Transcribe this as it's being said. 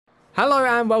Hello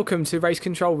and welcome to Race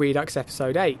Control Redux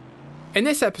episode 8. In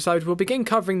this episode we'll begin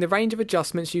covering the range of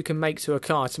adjustments you can make to a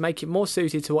car to make it more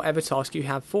suited to whatever task you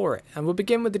have for it, and we'll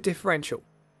begin with the differential.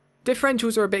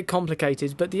 Differentials are a bit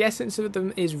complicated, but the essence of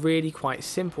them is really quite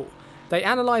simple. They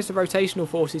analyse the rotational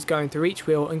forces going through each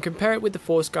wheel and compare it with the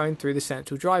force going through the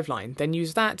central driveline, then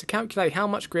use that to calculate how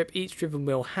much grip each driven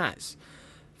wheel has.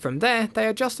 From there, they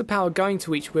adjust the power going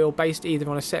to each wheel based either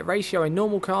on a set ratio in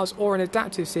normal cars or an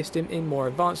adaptive system in more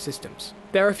advanced systems.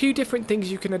 There are a few different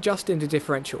things you can adjust in the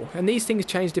differential, and these things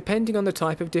change depending on the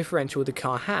type of differential the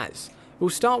car has.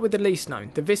 We'll start with the least known,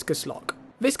 the viscous lock.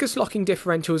 Viscous locking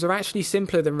differentials are actually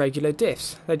simpler than regular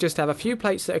diffs. They just have a few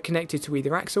plates that are connected to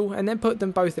either axle and then put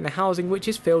them both in a housing which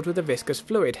is filled with a viscous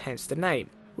fluid, hence the name.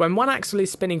 When one axle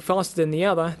is spinning faster than the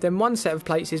other, then one set of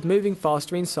plates is moving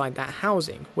faster inside that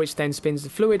housing, which then spins the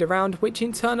fluid around, which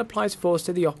in turn applies force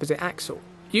to the opposite axle.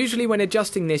 Usually when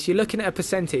adjusting this you're looking at a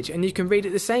percentage, and you can read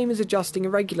it the same as adjusting a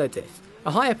regular diff.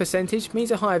 A higher percentage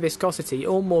means a higher viscosity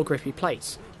or more grippy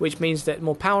plates, which means that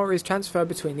more power is transferred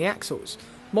between the axles.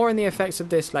 More on the effects of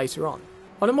this later on.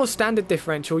 On a more standard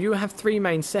differential you have three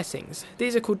main settings.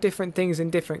 These are called different things in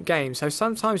different games, so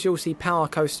sometimes you'll see power,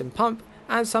 coast and pump,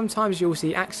 and sometimes you'll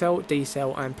see accel,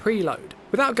 decel and preload.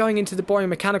 Without going into the boring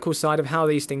mechanical side of how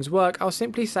these things work, I'll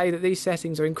simply say that these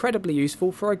settings are incredibly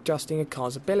useful for adjusting a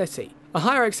car's ability. A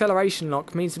higher acceleration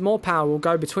lock means more power will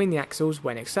go between the axles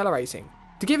when accelerating.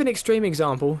 To give an extreme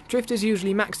example, drifters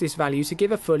usually max this value to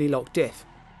give a fully locked diff.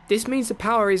 This means the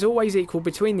power is always equal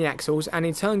between the axles and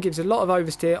in turn gives a lot of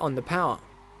oversteer on the power.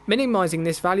 Minimising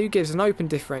this value gives an open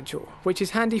differential, which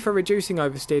is handy for reducing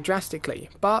oversteer drastically,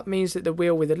 but means that the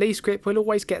wheel with the least grip will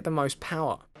always get the most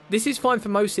power. This is fine for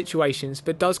most situations,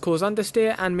 but does cause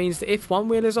understeer and means that if one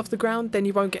wheel is off the ground then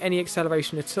you won't get any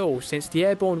acceleration at all, since the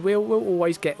airborne wheel will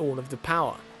always get all of the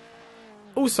power.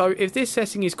 Also, if this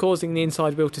setting is causing the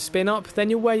inside wheel to spin up,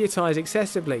 then you'll wear your tyres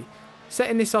excessively.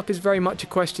 Setting this up is very much a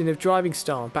question of driving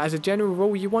style, but as a general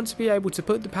rule you want to be able to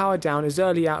put the power down as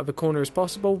early out of a corner as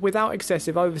possible without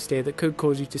excessive oversteer that could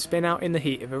cause you to spin out in the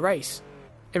heat of a race.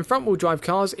 In front wheel drive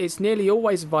cars it's nearly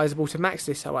always advisable to max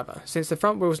this however, since the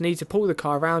front wheels need to pull the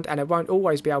car around and it won't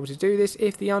always be able to do this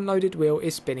if the unloaded wheel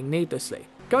is spinning needlessly.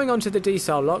 Going on to the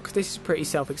decel lock, this is pretty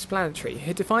self-explanatory.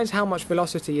 It defines how much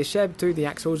velocity is shed through the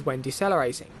axles when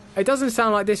decelerating. It doesn't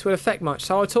sound like this would affect much,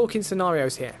 so I'll talk in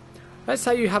scenarios here. Let's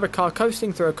say you have a car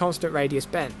coasting through a constant radius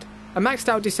bend. A maxed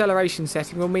out deceleration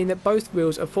setting will mean that both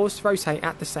wheels are forced to rotate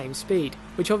at the same speed,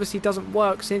 which obviously doesn't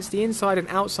work since the inside and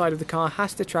outside of the car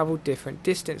has to travel different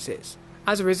distances.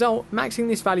 As a result, maxing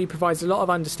this value provides a lot of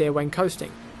understeer when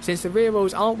coasting, since the rear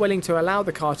wheels aren't willing to allow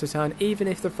the car to turn even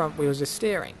if the front wheels are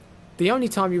steering. The only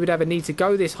time you would ever need to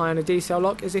go this high on a decel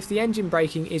lock is if the engine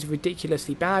braking is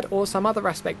ridiculously bad or some other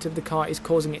aspect of the car is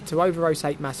causing it to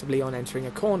over-rotate massively on entering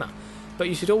a corner. But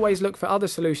you should always look for other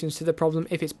solutions to the problem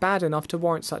if it's bad enough to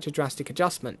warrant such a drastic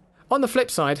adjustment. On the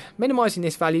flip side, minimising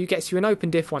this value gets you an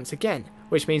open diff once again,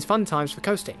 which means fun times for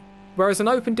coasting. Whereas an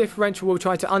open differential will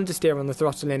try to understeer on the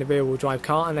throttle in a rear wheel drive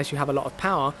car unless you have a lot of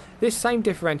power, this same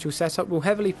differential setup will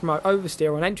heavily promote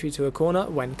oversteer on entry to a corner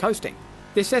when coasting.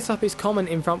 This setup is common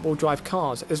in front wheel drive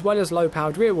cars as well as low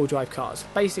powered rear wheel drive cars,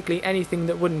 basically anything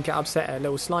that wouldn't get upset at a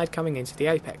little slide coming into the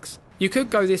apex. You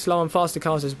could go this low on faster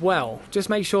cars as well, just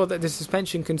make sure that the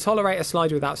suspension can tolerate a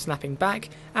slide without snapping back,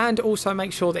 and also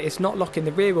make sure that it's not locking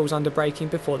the rear wheels under braking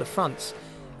before the fronts.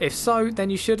 If so,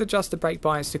 then you should adjust the brake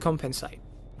bias to compensate.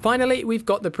 Finally, we've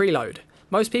got the preload.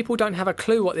 Most people don't have a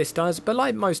clue what this does, but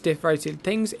like most diff-rated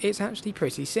things, it's actually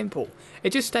pretty simple.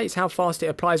 It just states how fast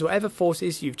it applies whatever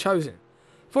forces you've chosen.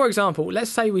 For example, let's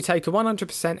say we take a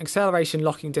 100% acceleration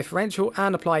locking differential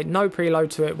and apply no preload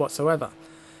to it whatsoever.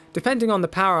 Depending on the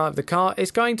power of the car,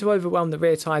 it's going to overwhelm the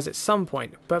rear tyres at some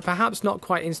point, but perhaps not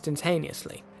quite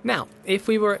instantaneously. Now, if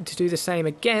we were to do the same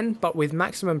again, but with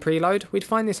maximum preload, we'd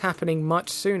find this happening much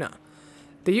sooner.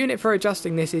 The unit for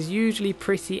adjusting this is usually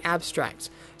pretty abstract,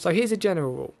 so here's a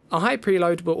general rule. A high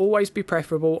preload will always be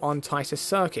preferable on tighter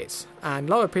circuits, and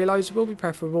lower preloads will be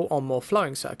preferable on more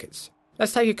flowing circuits.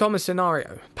 Let's take a common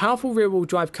scenario. Powerful rear-wheel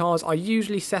drive cars are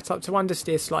usually set up to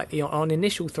understeer slightly on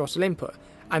initial throttle input,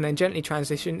 and then gently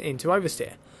transition into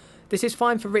oversteer. This is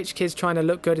fine for rich kids trying to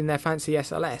look good in their fancy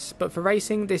SLS, but for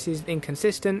racing this is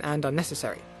inconsistent and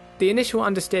unnecessary. The initial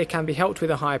understeer can be helped with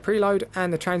a higher preload,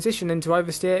 and the transition into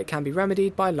oversteer can be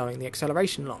remedied by lowering the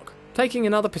acceleration lock. Taking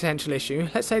another potential issue,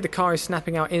 let's say the car is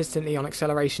snapping out instantly on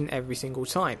acceleration every single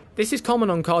time. This is common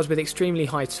on cars with extremely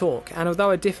high torque, and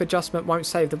although a diff adjustment won't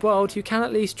save the world, you can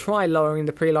at least try lowering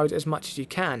the preload as much as you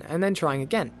can, and then trying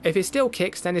again. If it still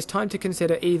kicks, then it's time to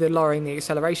consider either lowering the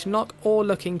acceleration lock or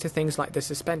looking to things like the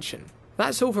suspension.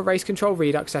 That's all for Race Control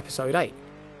Redux episode 8.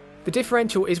 The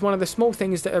differential is one of the small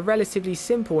things that are relatively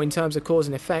simple in terms of cause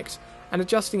and effect, and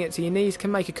adjusting it to your needs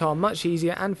can make a car much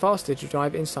easier and faster to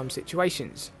drive in some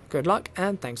situations. Good luck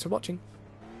and thanks for watching.